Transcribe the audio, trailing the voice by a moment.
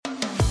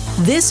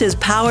This is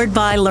Powered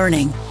by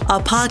Learning, a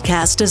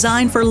podcast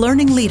designed for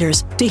learning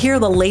leaders to hear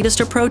the latest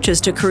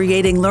approaches to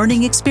creating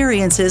learning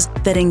experiences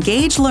that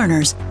engage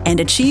learners and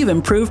achieve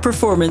improved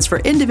performance for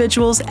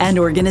individuals and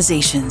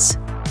organizations.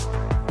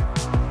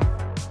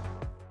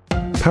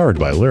 Powered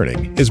by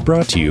Learning is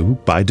brought to you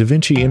by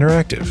DaVinci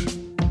Interactive.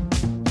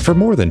 For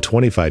more than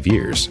 25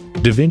 years,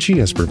 DaVinci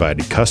has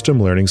provided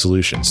custom learning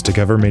solutions to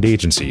government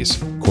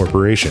agencies,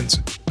 corporations,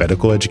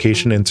 medical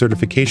education and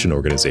certification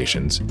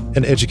organizations,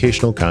 and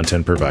educational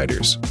content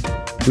providers.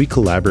 We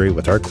collaborate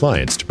with our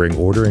clients to bring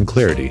order and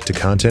clarity to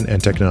content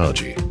and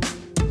technology.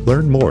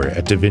 Learn more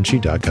at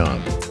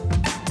davinci.com.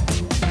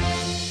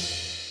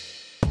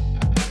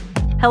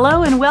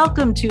 Hello and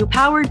welcome to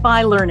Powered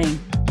by Learning.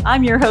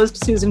 I'm your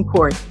host, Susan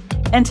Court.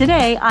 And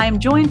today I am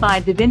joined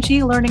by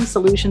DaVinci Learning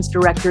Solutions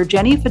Director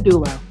Jenny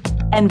Fadulo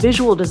and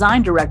Visual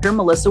Design Director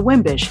Melissa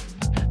Wimbish,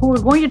 who are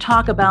going to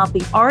talk about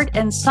the art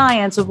and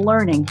science of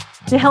learning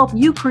to help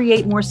you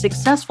create more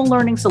successful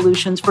learning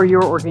solutions for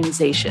your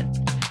organization.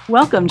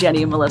 Welcome,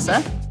 Jenny and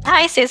Melissa.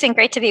 Hi, Susan.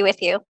 Great to be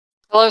with you.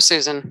 Hello,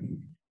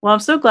 Susan. Well, I'm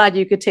so glad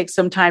you could take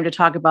some time to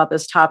talk about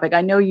this topic.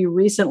 I know you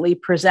recently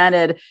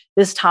presented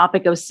this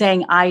topic of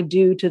saying I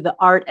do to the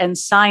art and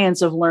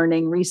science of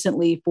learning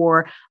recently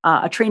for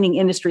a training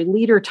industry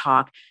leader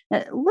talk.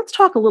 Let's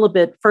talk a little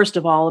bit, first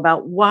of all,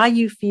 about why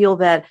you feel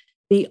that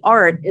the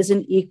art is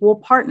an equal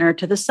partner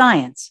to the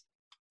science.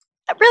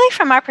 Really,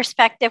 from our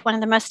perspective, one of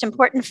the most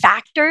important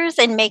factors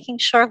in making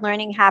sure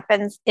learning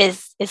happens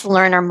is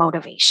learner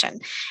motivation.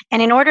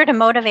 And in order to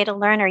motivate a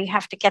learner, you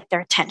have to get their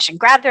attention,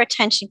 grab their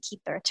attention,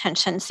 keep their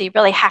attention. So you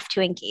really have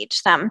to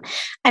engage them.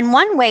 And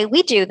one way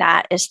we do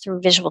that is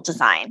through visual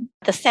design.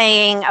 The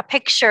saying, a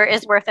picture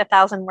is worth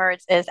 1,000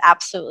 words, is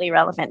absolutely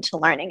relevant to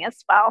learning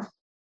as well.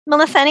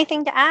 Melissa,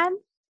 anything to add?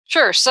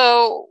 Sure.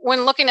 So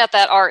when looking at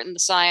that art and the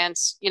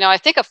science, I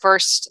think a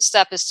first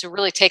step is to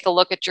really take a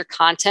look at your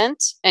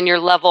content and your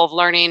level of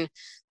learning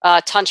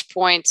touch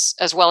points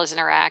as well as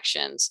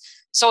interactions.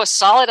 So a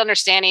solid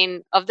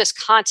understanding of this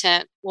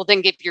content will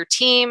then give your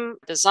team,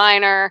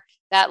 designer,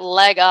 that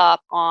leg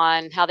up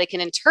on how they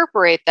can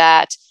interpret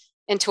that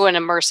into an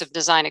immersive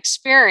design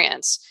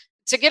experience.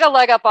 To get a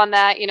leg up on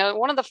that,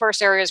 one of the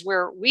first areas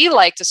where we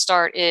like to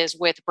start is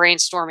with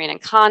brainstorming and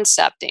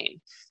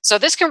concepting. So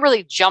this can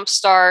really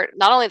jumpstart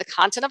not only the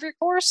content of your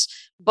course,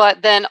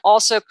 but then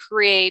also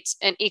create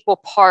an equal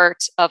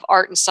part of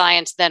art and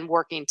science then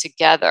working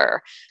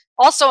together.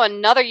 Also,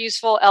 another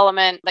useful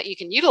element that you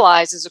can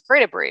utilize is a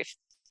creative brief.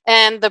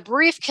 And the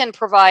brief can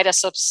provide a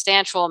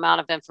substantial amount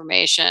of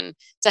information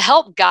to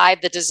help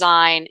guide the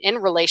design in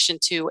relation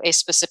to a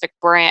specific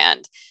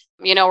brand.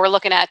 We're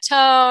looking at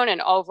tone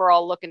and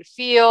overall look and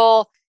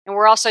feel. And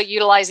we're also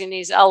utilizing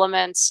these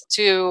elements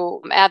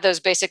to add those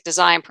basic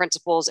design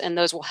principles, and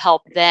those will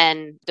help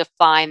then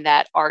define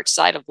that art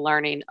side of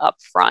learning up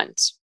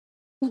front.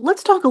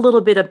 Let's talk a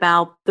little bit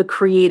about the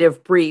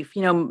creative brief.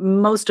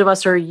 Most of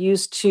us are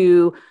used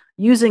to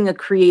using a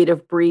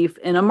creative brief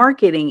in a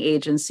marketing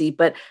agency,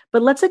 but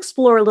let's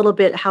explore a little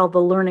bit how the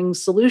Learning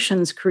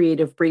Solutions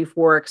creative brief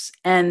works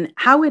and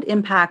how it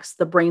impacts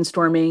the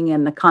brainstorming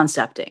and the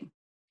concepting.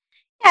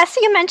 Yeah,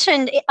 so you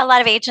mentioned a lot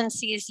of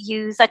agencies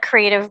use a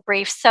creative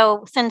brief.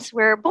 So since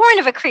we're born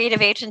of a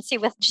creative agency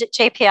with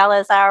JPL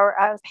as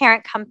our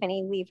parent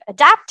company, we've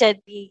adapted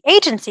the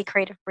agency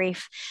creative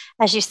brief,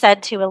 as you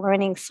said, to a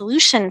Learning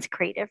Solutions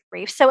creative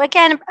brief. So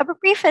again, a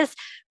brief is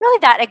really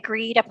that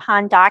agreed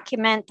upon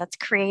document that's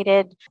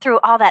created through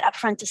all that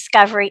upfront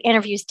discovery,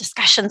 interviews,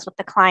 discussions with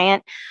the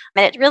client.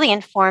 And it really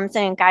informs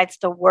and guides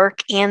the work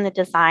and the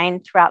design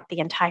throughout the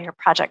entire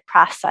project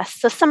process.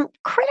 So some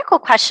critical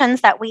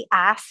questions that we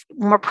ask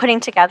when we're putting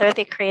together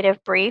the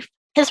creative brief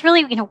is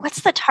really, what's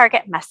the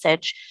target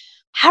message?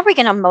 How are we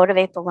going to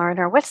motivate the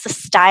learner? What's the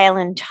style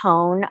and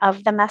tone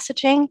of the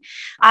messaging?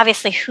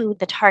 Obviously, who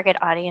the target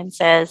audience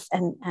is.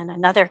 And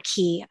another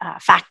key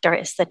factor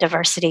is the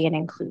diversity and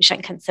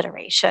inclusion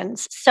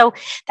considerations. So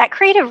that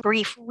creative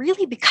brief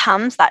really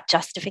becomes that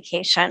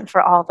justification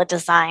for all the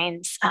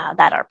designs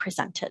that are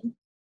presented.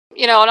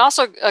 And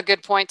also a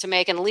good point to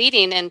make and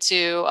leading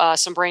into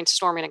some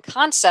brainstorming and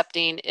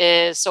concepting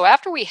is, so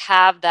after we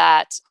have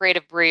that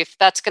creative brief,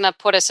 that's going to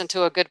put us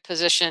into a good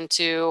position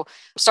to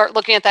start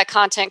looking at that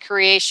content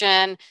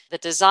creation, the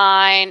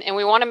design, and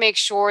we want to make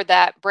sure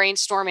that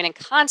brainstorming and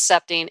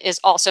concepting is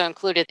also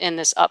included in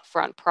this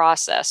upfront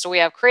process. So we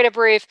have creative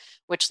brief,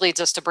 which leads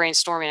us to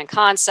brainstorming and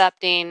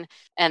concepting,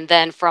 and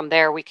then from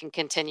there we can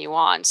continue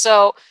on.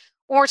 So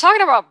when we're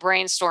talking about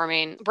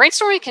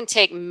brainstorming can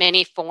take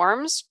many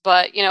forms,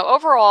 but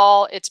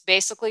overall, it's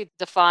basically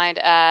defined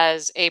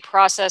as a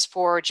process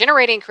for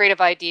generating creative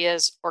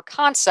ideas or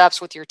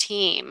concepts with your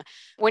team.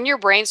 When you're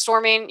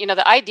brainstorming,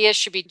 the ideas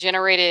should be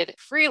generated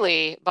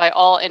freely by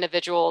all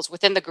individuals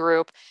within the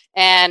group.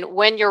 And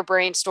when you're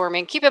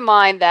brainstorming, keep in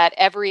mind that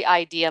every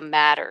idea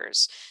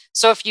matters.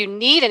 So if you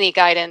need any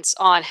guidance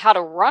on how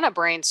to run a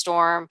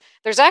brainstorm,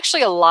 there's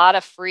actually a lot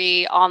of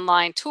free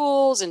online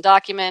tools and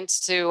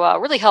documents to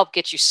really help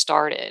get you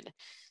started.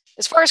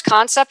 As far as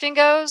concepting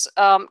goes,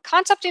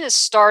 concepting is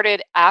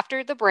started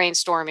after the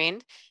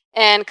brainstorming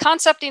And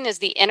concepting is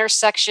the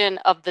intersection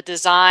of the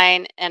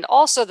design and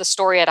also the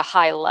story at a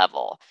high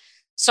level.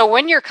 So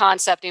when you're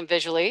concepting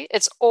visually,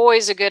 it's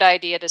always a good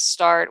idea to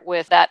start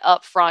with that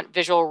upfront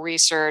visual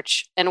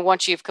research. And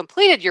once you've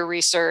completed your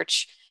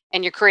research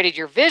and you created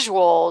your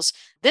visuals,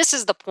 this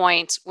is the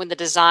point when the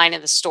design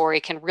and the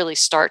story can really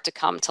start to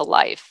come to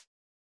life.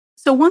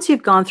 So once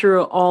you've gone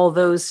through all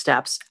those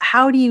steps,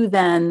 how do you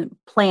then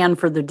plan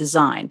for the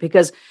design?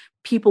 Because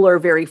people are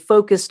very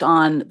focused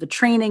on the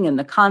training and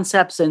the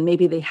concepts, and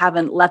maybe they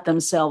haven't let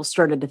themselves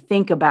started to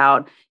think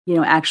about,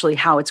 actually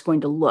how it's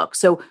going to look.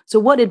 So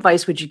what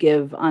advice would you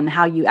give on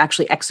how you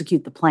actually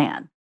execute the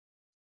plan?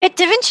 At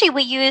DaVinci,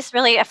 we use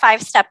really a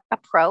 5-step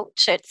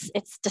approach.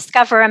 It's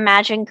discover,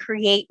 imagine,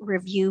 create,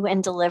 review,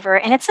 and deliver.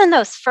 And it's in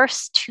those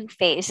first 2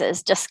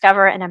 phases,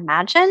 discover and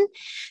imagine,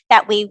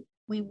 that we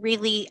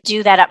really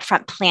do that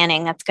upfront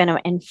planning that's going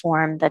to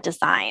inform the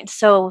design.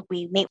 So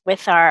we meet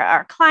with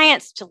our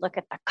clients to look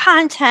at the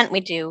content. We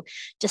do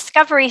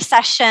discovery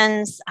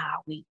sessions.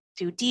 We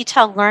do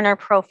detailed learner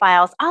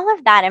profiles. All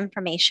of that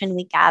information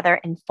we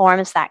gather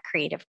informs that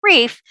creative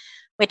brief,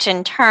 which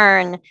in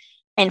turn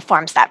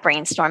informs that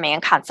brainstorming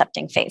and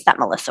concepting phase that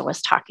Melissa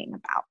was talking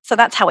about. So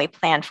that's how we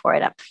plan for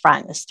it up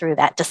front, is through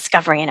that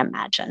discovery and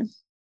imagine.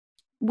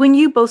 When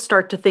you both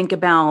start to think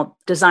about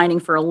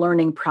designing for a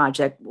learning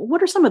project,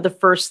 what are some of the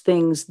first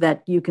things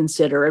that you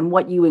consider and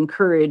what you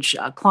encourage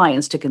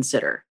clients to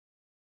consider?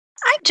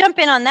 I jump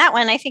in on that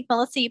one. I think,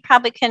 Melissa, you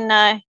probably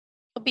can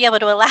be able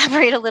to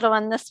elaborate a little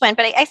on this one,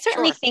 but I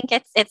certainly Sure.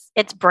 think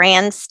it's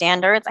brand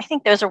standards. I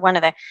think those are one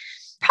of the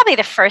probably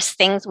the first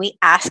things we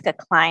ask a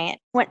client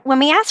when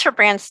we ask for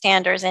brand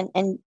standards.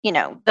 And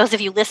those of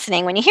you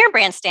listening, when you hear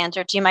brand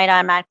standards, you might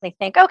automatically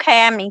think,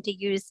 okay, I need to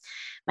use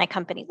my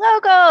company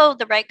logo,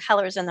 the right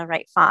colors and the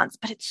right fonts,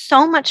 but it's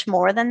so much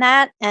more than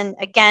that. And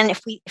again,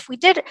 if we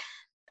did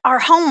our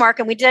homework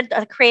and we did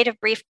a creative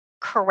brief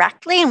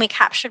correctly and we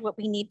captured what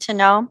we need to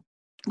know,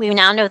 we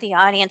now know the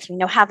audience, we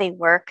know how they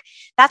work.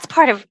 That's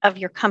part of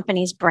your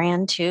company's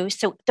brand too.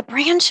 So the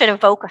brand should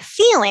evoke a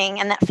feeling,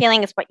 and that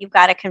feeling is what you've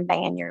got to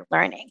convey in your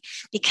learning,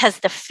 because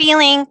the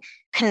feeling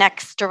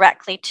connects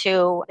directly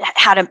to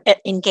how to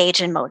engage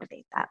and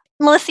motivate that.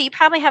 Melissa, you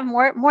probably have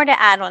more to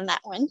add on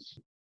that one.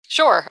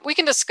 Sure. We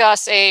can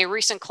discuss a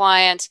recent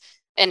client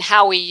and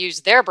how we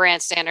use their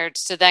brand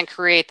standards to then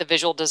create the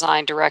visual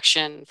design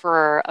direction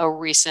for a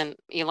recent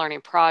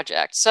e-learning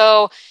project.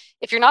 So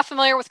if you're not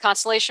familiar with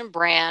Constellation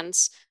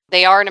Brands,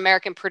 they are an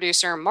American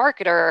producer and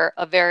marketer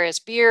of various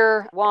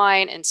beer,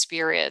 wine, and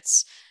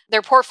spirits.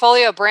 Their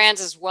portfolio of brands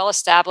is well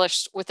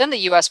established within the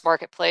US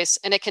marketplace,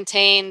 and it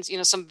contains,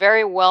 some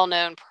very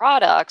well-known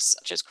products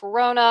such as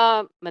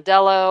Corona,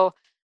 Modelo,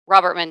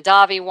 Robert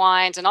Mondavi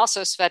wines, and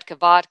also Svedka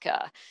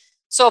vodka.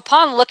 So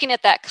upon looking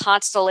at that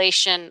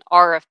Constellation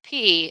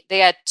RFP, they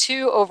had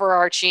 2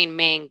 overarching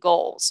main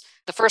goals.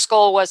 The first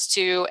goal was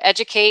to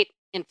educate,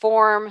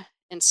 inform,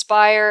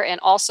 inspire,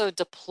 and also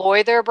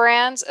deploy their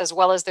brands as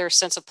well as their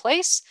sense of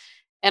place.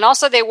 And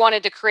also they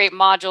wanted to create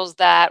modules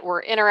that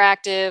were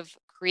interactive,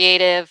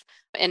 creative,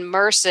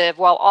 immersive,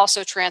 while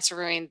also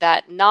transferring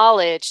that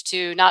knowledge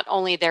to not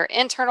only their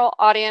internal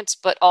audience,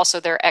 but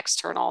also their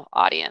external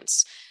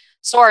audience.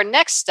 So our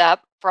next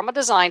step from a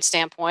design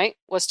standpoint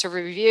was to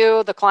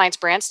review the client's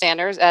brand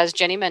standards, as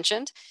Jenny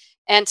mentioned,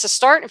 and to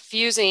start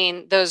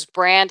infusing those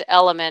brand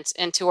elements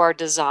into our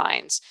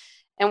designs.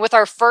 And with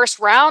our first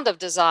round of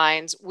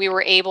designs, we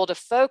were able to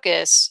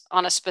focus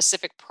on a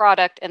specific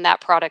product and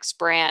that product's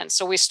brand.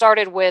 So we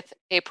started with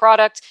a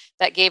product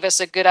that gave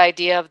us a good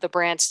idea of the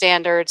brand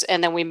standards,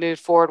 and then we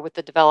moved forward with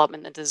the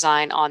development and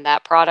design on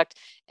that product.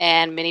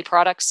 And many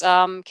products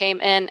came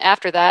in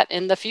after that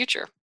in the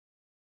future.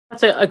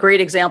 That's a great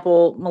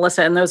example,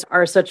 Melissa, and those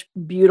are such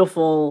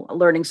beautiful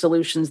learning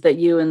solutions that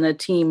you and the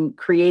team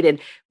created.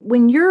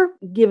 When you're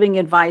giving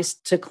advice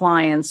to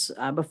clients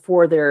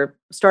before they're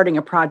starting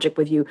a project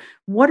with you,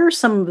 what are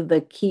some of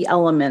the key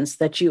elements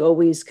that you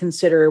always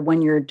consider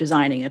when you're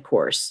designing a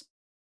course?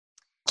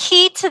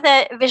 Key to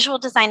the visual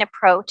design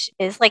approach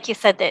is, like you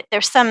said, that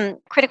there's some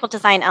critical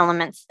design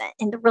elements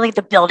and really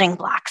the building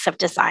blocks of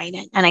design.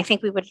 And I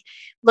think we would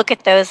look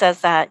at those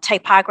as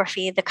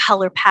typography, the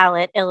color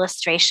palette,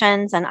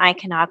 illustrations, and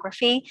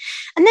iconography.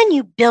 And then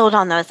you build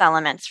on those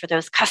elements for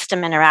those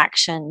custom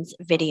interactions,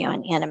 video,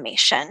 and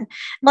animation.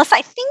 Melissa,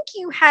 I think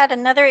you had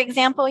another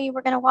example you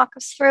were going to walk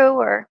us through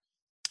or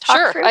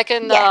talk through. Sure, I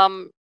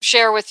can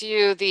share with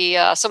you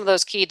the some of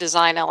those key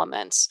design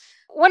elements.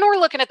 When we're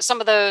looking at some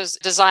of those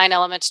design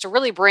elements to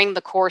really bring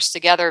the course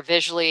together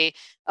visually,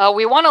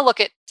 we want to look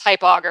at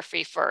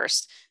typography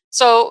first.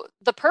 So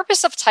the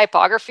purpose of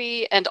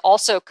typography and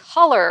also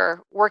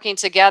color working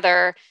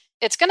together,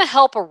 it's going to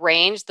help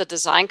arrange the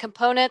design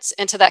components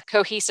into that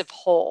cohesive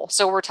whole.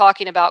 So we're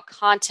talking about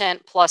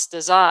content plus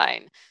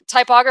design.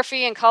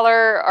 Typography and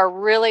color are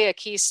really a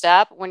key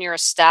step when you're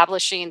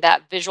establishing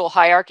that visual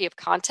hierarchy of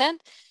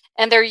content.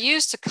 And they're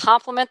used to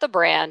complement the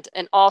brand.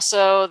 And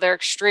also they're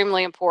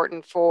extremely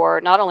important for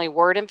not only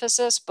word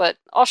emphasis, but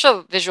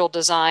also visual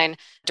design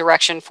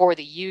direction for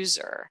the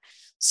user.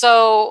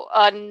 So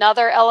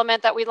another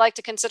element that we'd like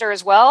to consider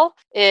as well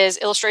is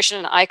illustration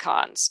and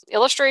icons.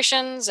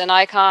 Illustrations and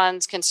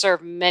icons can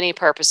serve many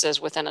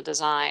purposes within a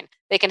design.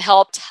 They can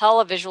help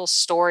tell a visual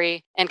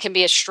story and can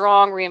be a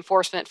strong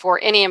reinforcement for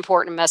any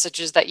important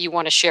messages that you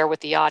want to share with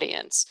the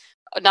audience.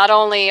 Not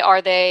only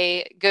are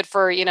they good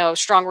for,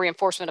 strong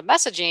reinforcement of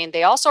messaging,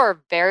 they also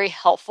are very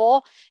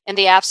helpful in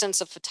the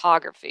absence of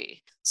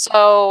photography.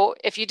 So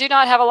if you do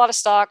not have a lot of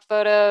stock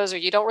photos or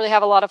you don't really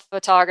have a lot of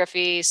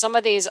photography, some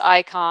of these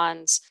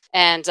icons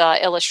and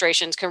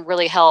illustrations can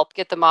really help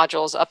get the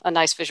modules up a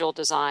nice visual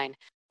design.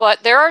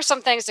 But there are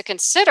some things to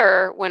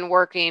consider when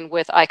working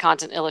with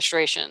icons and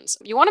illustrations.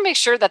 You want to make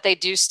sure that they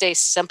do stay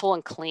simple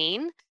and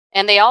clean.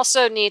 And they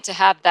also need to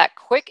have that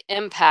quick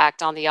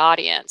impact on the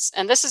audience.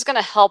 And this is going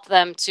to help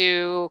them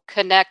to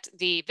connect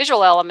the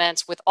visual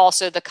elements with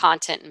also the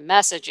content and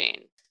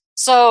messaging.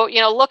 So,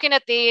 looking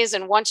at these,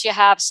 and once you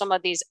have some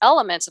of these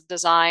elements of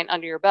design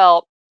under your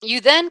belt, you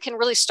then can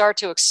really start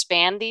to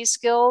expand these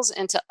skills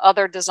into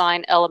other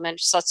design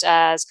elements, such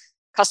as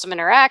custom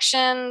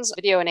interactions,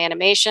 video and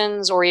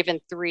animations, or even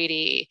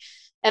 3D.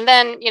 And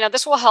then,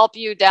 this will help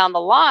you down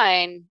the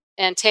line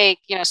and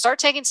start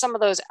taking some of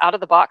those out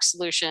of the box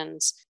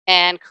solutions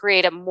and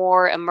create a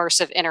more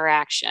immersive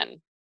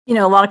interaction.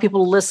 A lot of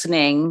people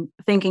listening,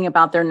 thinking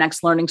about their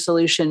next learning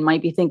solution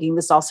might be thinking,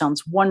 this all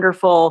sounds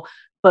wonderful,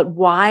 but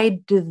why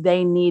do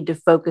they need to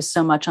focus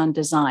so much on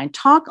design?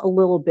 Talk a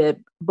little bit,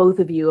 both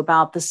of you,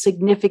 about the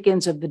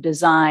significance of the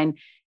design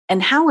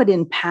and how it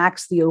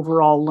impacts the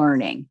overall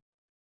learning.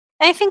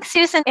 I think,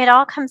 Susan, it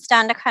all comes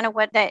down to kind of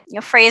what that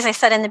phrase I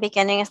said in the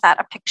beginning is that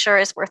a picture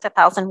is worth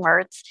 1,000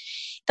 words.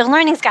 The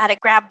learning's got to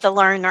grab the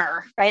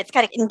learner, right? It's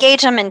got to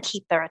engage them and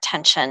keep their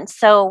attention.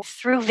 So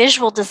through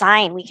visual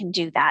design, we can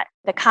do that.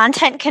 The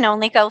content can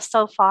only go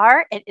so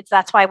far.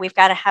 That's why we've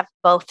got to have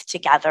both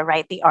together,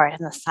 right? The art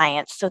and the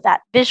science. So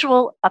that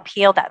visual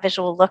appeal, that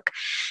visual look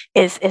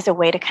is a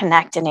way to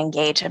connect and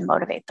engage and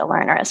motivate the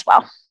learner as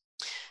well.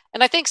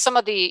 And I think some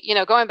of the,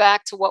 going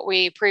back to what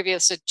we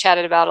previously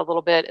chatted about a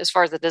little bit as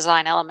far as the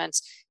design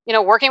elements,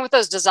 working with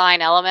those design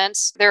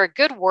elements, they're a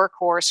good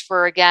workhorse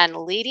for,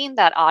 again, leading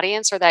that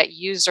audience or that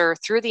user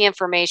through the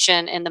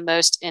information in the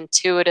most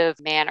intuitive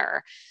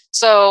manner.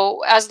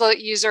 So as the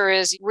user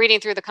is reading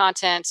through the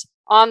content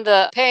on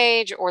the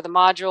page or the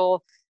module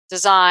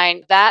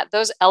design,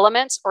 those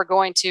elements are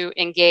going to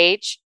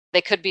engage.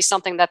 They could be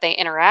something that they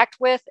interact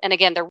with. And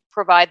again, they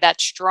provide that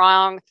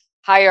strong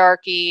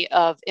hierarchy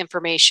of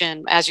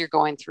information as you're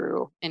going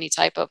through any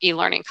type of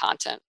e-learning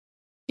content.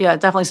 Yeah,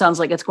 it definitely sounds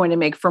like it's going to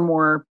make for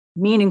more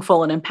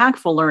meaningful and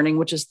impactful learning,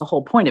 which is the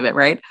whole point of it,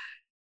 right?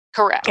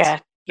 Correct. Yeah,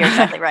 you're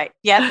exactly right.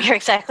 Yep, you're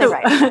exactly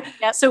right.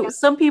 Yep. So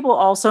some people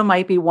also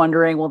might be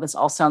wondering, well, this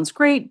all sounds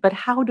great, but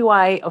how do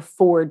I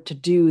afford to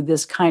do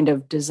this kind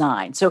of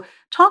design? So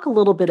talk a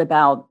little bit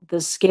about the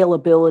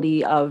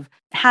scalability of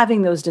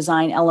having those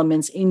design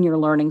elements in your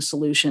learning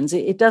solutions.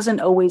 It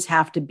doesn't always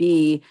have to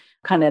be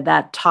kind of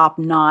that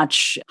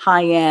top-notch,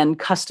 high-end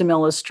custom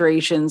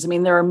illustrations. I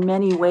mean, there are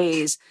many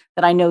ways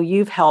that I know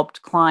you've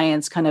helped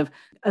clients kind of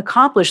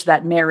accomplish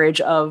that marriage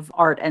of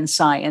art and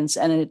science,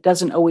 and it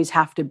doesn't always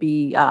have to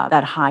be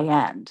that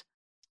high-end.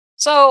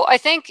 So I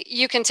think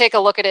you can take a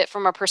look at it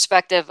from a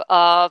perspective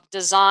of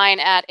design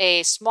at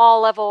a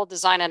small level,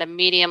 design at a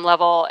medium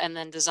level, and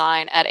then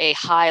design at a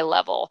high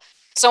level.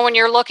 So when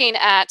you're looking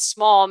at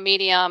small,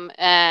 medium,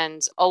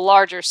 and a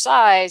larger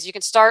size, you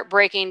can start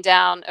breaking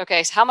down,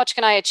 okay, so how much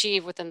can I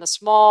achieve within the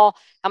small?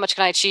 How much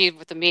can I achieve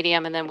with the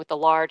medium and then with the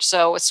large?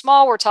 So with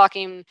small, we're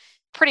talking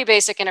pretty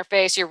basic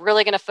interface. You're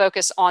really going to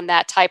focus on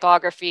that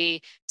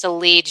typography to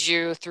lead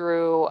you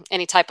through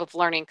any type of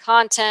learning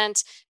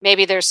content.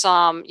 Maybe there's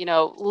some,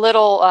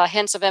 little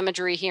hints of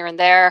imagery here and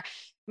there.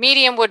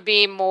 Medium would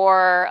be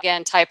more,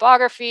 again,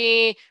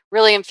 typography,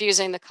 really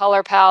infusing the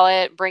color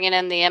palette, bringing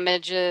in the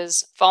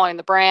images, following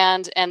the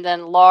brand. And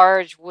then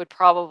large would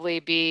probably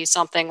be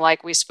something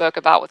like we spoke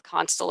about with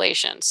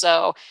Constellation.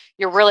 So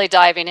you're really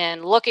diving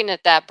in, looking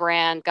at that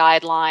brand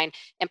guideline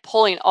and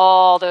pulling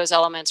all those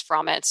elements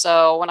from it.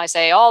 So when I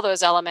say all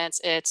those elements,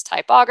 it's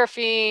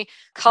typography,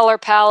 color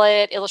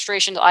palette,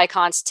 illustrations,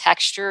 icons,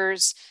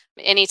 textures,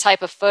 any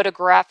type of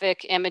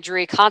photographic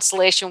imagery.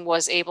 Constellation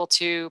was able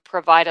to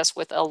provide us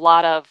with a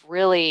lot of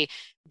really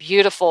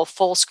beautiful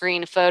full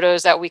screen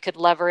photos that we could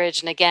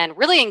leverage. And again,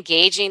 really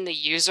engaging the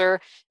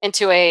user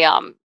into a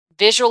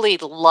visually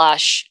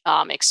lush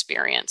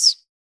experience.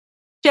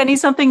 Jenny,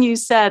 something you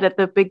said at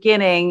the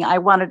beginning, I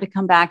wanted to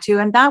come back to,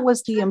 and that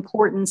was the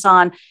importance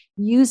on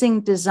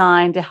using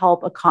design to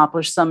help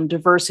accomplish some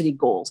diversity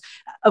goals.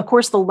 Of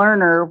course, the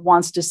learner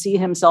wants to see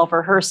himself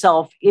or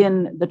herself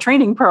in the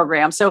training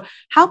program. So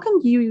how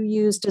can you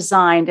use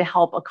design to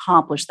help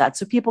accomplish that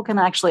so people can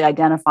actually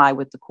identify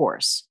with the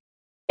course?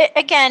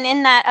 Again,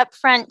 in that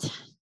upfront,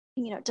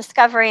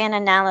 discovery and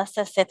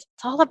analysis, it's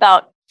all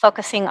about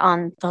focusing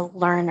on the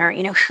learner.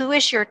 Who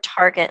is your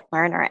target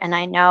learner? And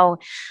I know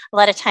a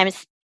lot of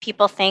times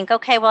people think,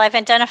 okay, well, I've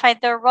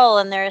identified their role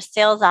and they're a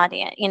sales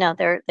audience,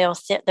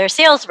 they're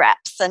sales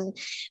reps, and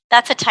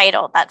that's a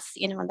title.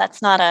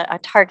 That's not a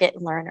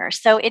target learner.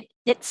 So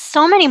it's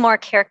so many more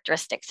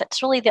characteristics.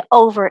 It's really the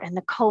overt and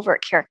the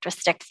covert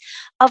characteristics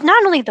of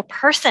not only the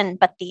person,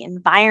 but the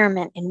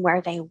environment in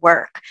where they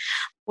work.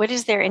 What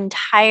does their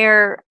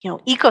entire,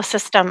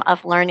 ecosystem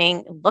of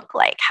learning look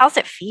like? How's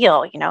it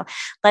feel?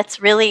 Let's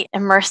really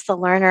immerse the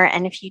learner.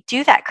 And if you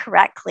do that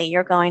correctly,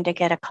 you're going to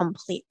get a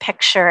complete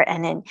picture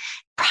and then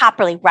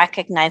properly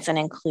recognize and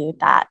include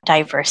that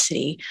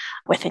diversity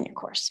within your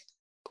course.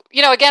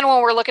 Again,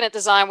 when we're looking at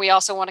design, we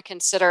also want to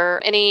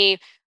consider any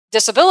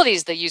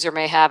disabilities the user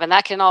may have. And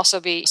that can also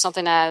be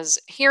something as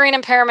hearing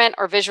impairment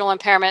or visual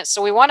impairment.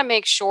 So we want to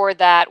make sure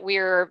that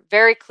we're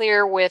very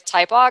clear with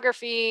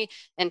typography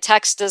and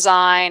text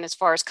design as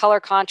far as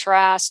color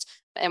contrast.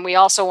 And we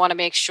also want to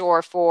make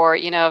sure for,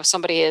 if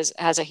somebody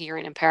has a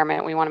hearing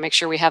impairment, we want to make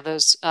sure we have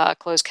those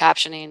closed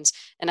captionings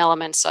and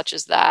elements such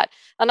as that.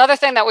 Another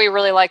thing that we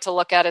really like to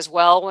look at as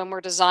well when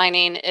we're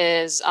designing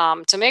is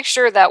to make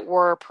sure that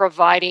we're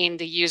providing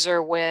the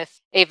user with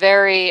a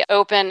very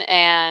open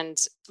and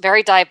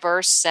very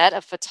diverse set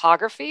of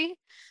photography.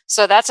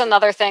 So that's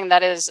another thing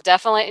that is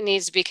definitely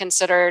needs to be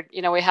considered.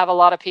 We have a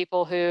lot of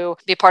people who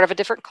be part of a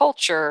different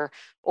culture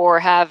or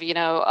have,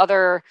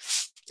 other,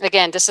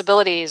 again,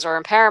 disabilities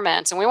or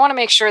impairments. And we want to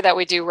make sure that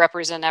we do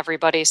represent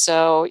everybody.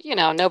 So,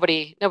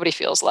 nobody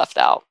feels left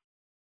out.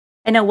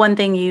 I know one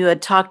thing you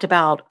had talked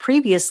about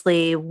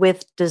previously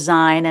with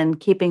design and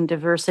keeping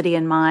diversity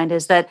in mind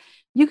is that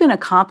you can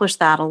accomplish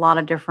that a lot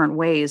of different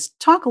ways.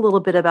 Talk a little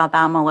bit about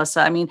that,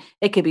 Melissa. I mean,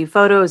 it could be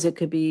photos, it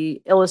could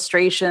be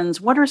illustrations.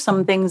 What are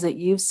some things that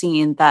you've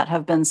seen that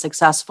have been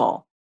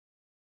successful?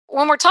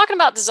 When we're talking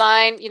about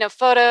design,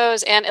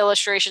 photos and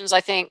illustrations,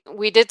 I think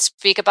we did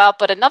speak about,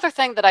 but another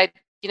thing that I,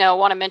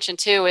 want to mention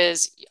too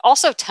is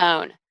also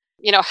tone,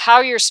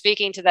 how you're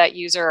speaking to that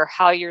user, or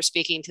how you're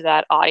speaking to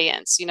that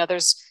audience.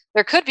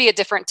 There could be a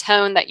different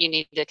tone that you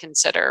need to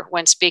consider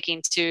when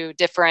speaking to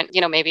different,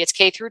 maybe it's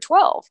K through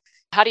 12.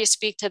 How do you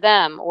speak to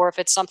them? Or if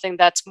it's something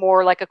that's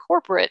more like a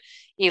corporate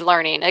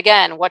e-learning,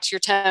 again, what's your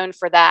tone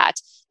for that?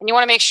 And you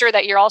want to make sure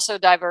that you're also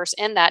diverse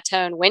in that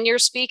tone when you're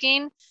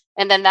speaking.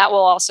 And then that will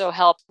also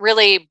help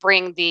really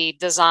bring the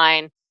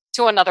design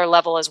to another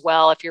level as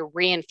well if you're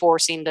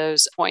reinforcing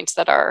those points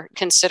that are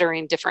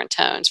considering different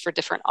tones for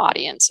different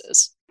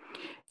audiences.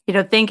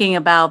 Thinking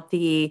about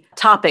the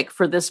topic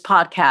for this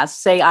podcast,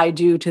 Say I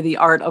Do to the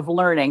Art of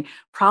Learning,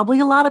 probably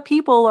a lot of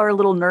people are a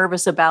little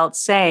nervous about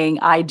saying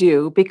I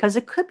do because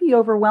it could be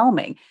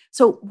overwhelming.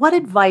 So what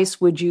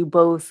advice would you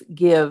both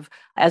give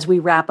as we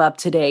wrap up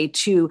today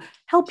to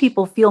help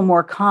people feel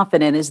more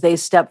confident as they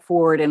step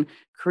forward in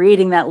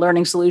creating that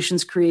Learning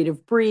Solutions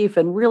creative brief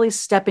and really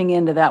stepping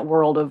into that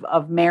world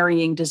of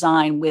marrying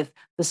design with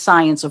the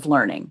science of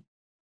learning?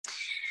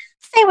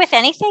 Say with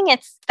anything,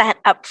 it's that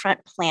upfront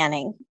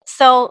planning.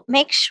 So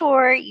make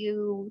sure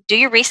you do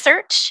your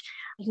research.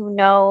 You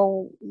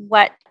know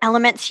what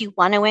elements you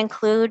want to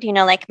include.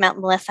 Like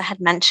Melissa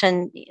had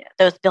mentioned,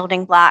 those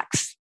building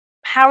blocks.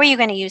 How are you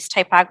going to use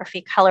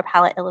typography, color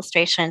palette,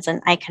 illustrations,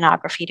 and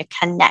iconography to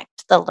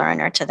connect the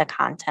learner to the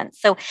content?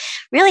 So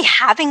really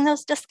having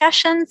those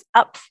discussions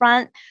up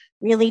front,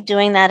 really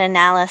doing that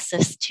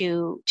analysis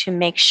to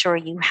make sure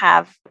you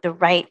have the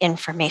right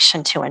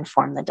information to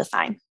inform the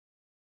design.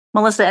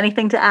 Melissa,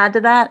 anything to add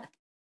to that?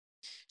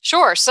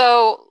 Sure.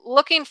 So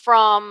looking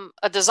from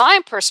a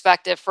design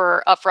perspective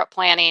for upfront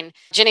planning,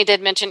 Jenny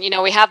did mention,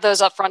 we have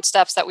those upfront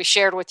steps that we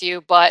shared with you,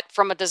 but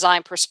from a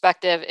design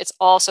perspective, it's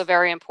also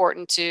very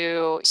important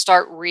to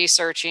start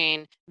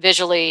researching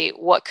visually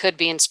what could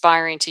be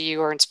inspiring to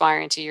you or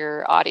inspiring to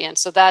your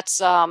audience. So that's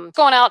going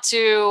out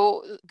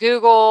to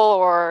Google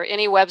or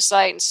any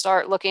website and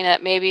start looking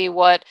at maybe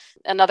what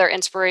another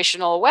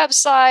inspirational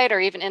website or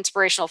even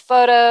inspirational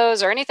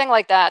photos or anything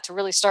like that to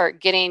really start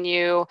getting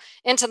you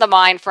into the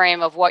mind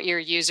frame of what your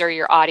user,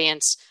 your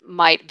audience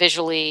might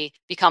visually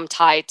become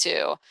tied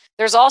to.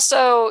 There's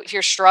also, if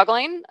you're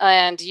struggling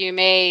and you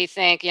may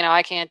think,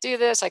 I can't do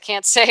this, I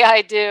can't say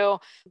I do,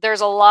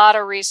 there's a lot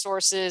of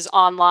resources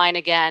online,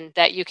 again,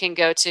 that you can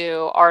go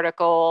to,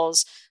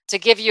 articles, to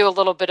give you a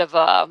little bit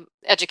of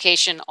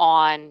education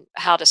on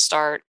how to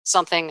start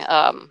something,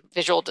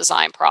 visual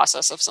design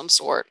process of some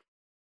sort.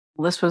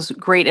 Well, this was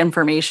great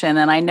information.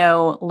 And I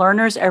know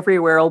learners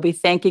everywhere will be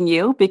thanking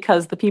you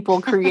because the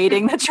people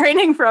creating the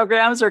training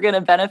programs are going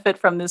to benefit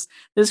from this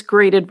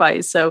great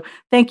advice. So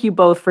thank you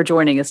both for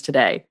joining us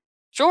today.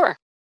 Sure.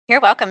 You're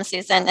welcome,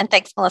 Susan. And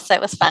thanks, Melissa.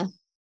 It was fun.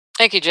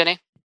 Thank you, Jenny.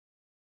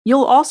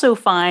 You'll also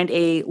find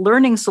a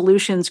Learning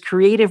Solutions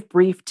creative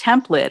brief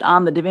template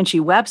on the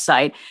DaVinci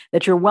website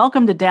that you're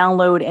welcome to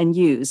download and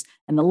use.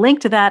 And the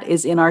link to that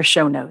is in our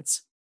show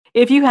notes.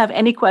 If you have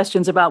any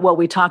questions about what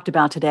we talked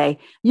about today,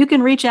 you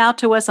can reach out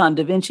to us on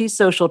DaVinci's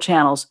social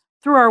channels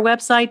through our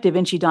website,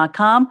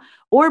 davinci.com,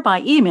 or by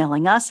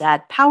emailing us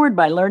at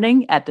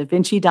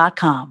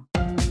poweredbylearning@davinci.com.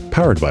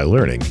 Powered by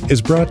Learning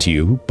is brought to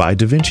you by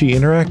DaVinci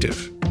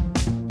Interactive.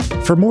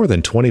 For more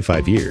than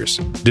 25 years,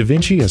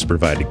 DaVinci has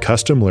provided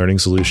custom learning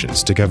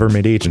solutions to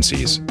government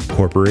agencies,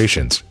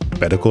 corporations,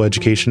 medical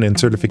education and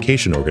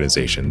certification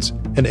organizations,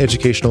 and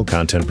educational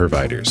content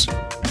providers.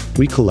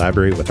 We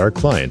collaborate with our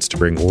clients to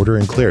bring order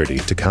and clarity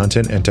to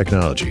content and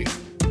technology.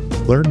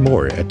 Learn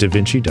more at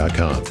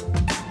davinci.com.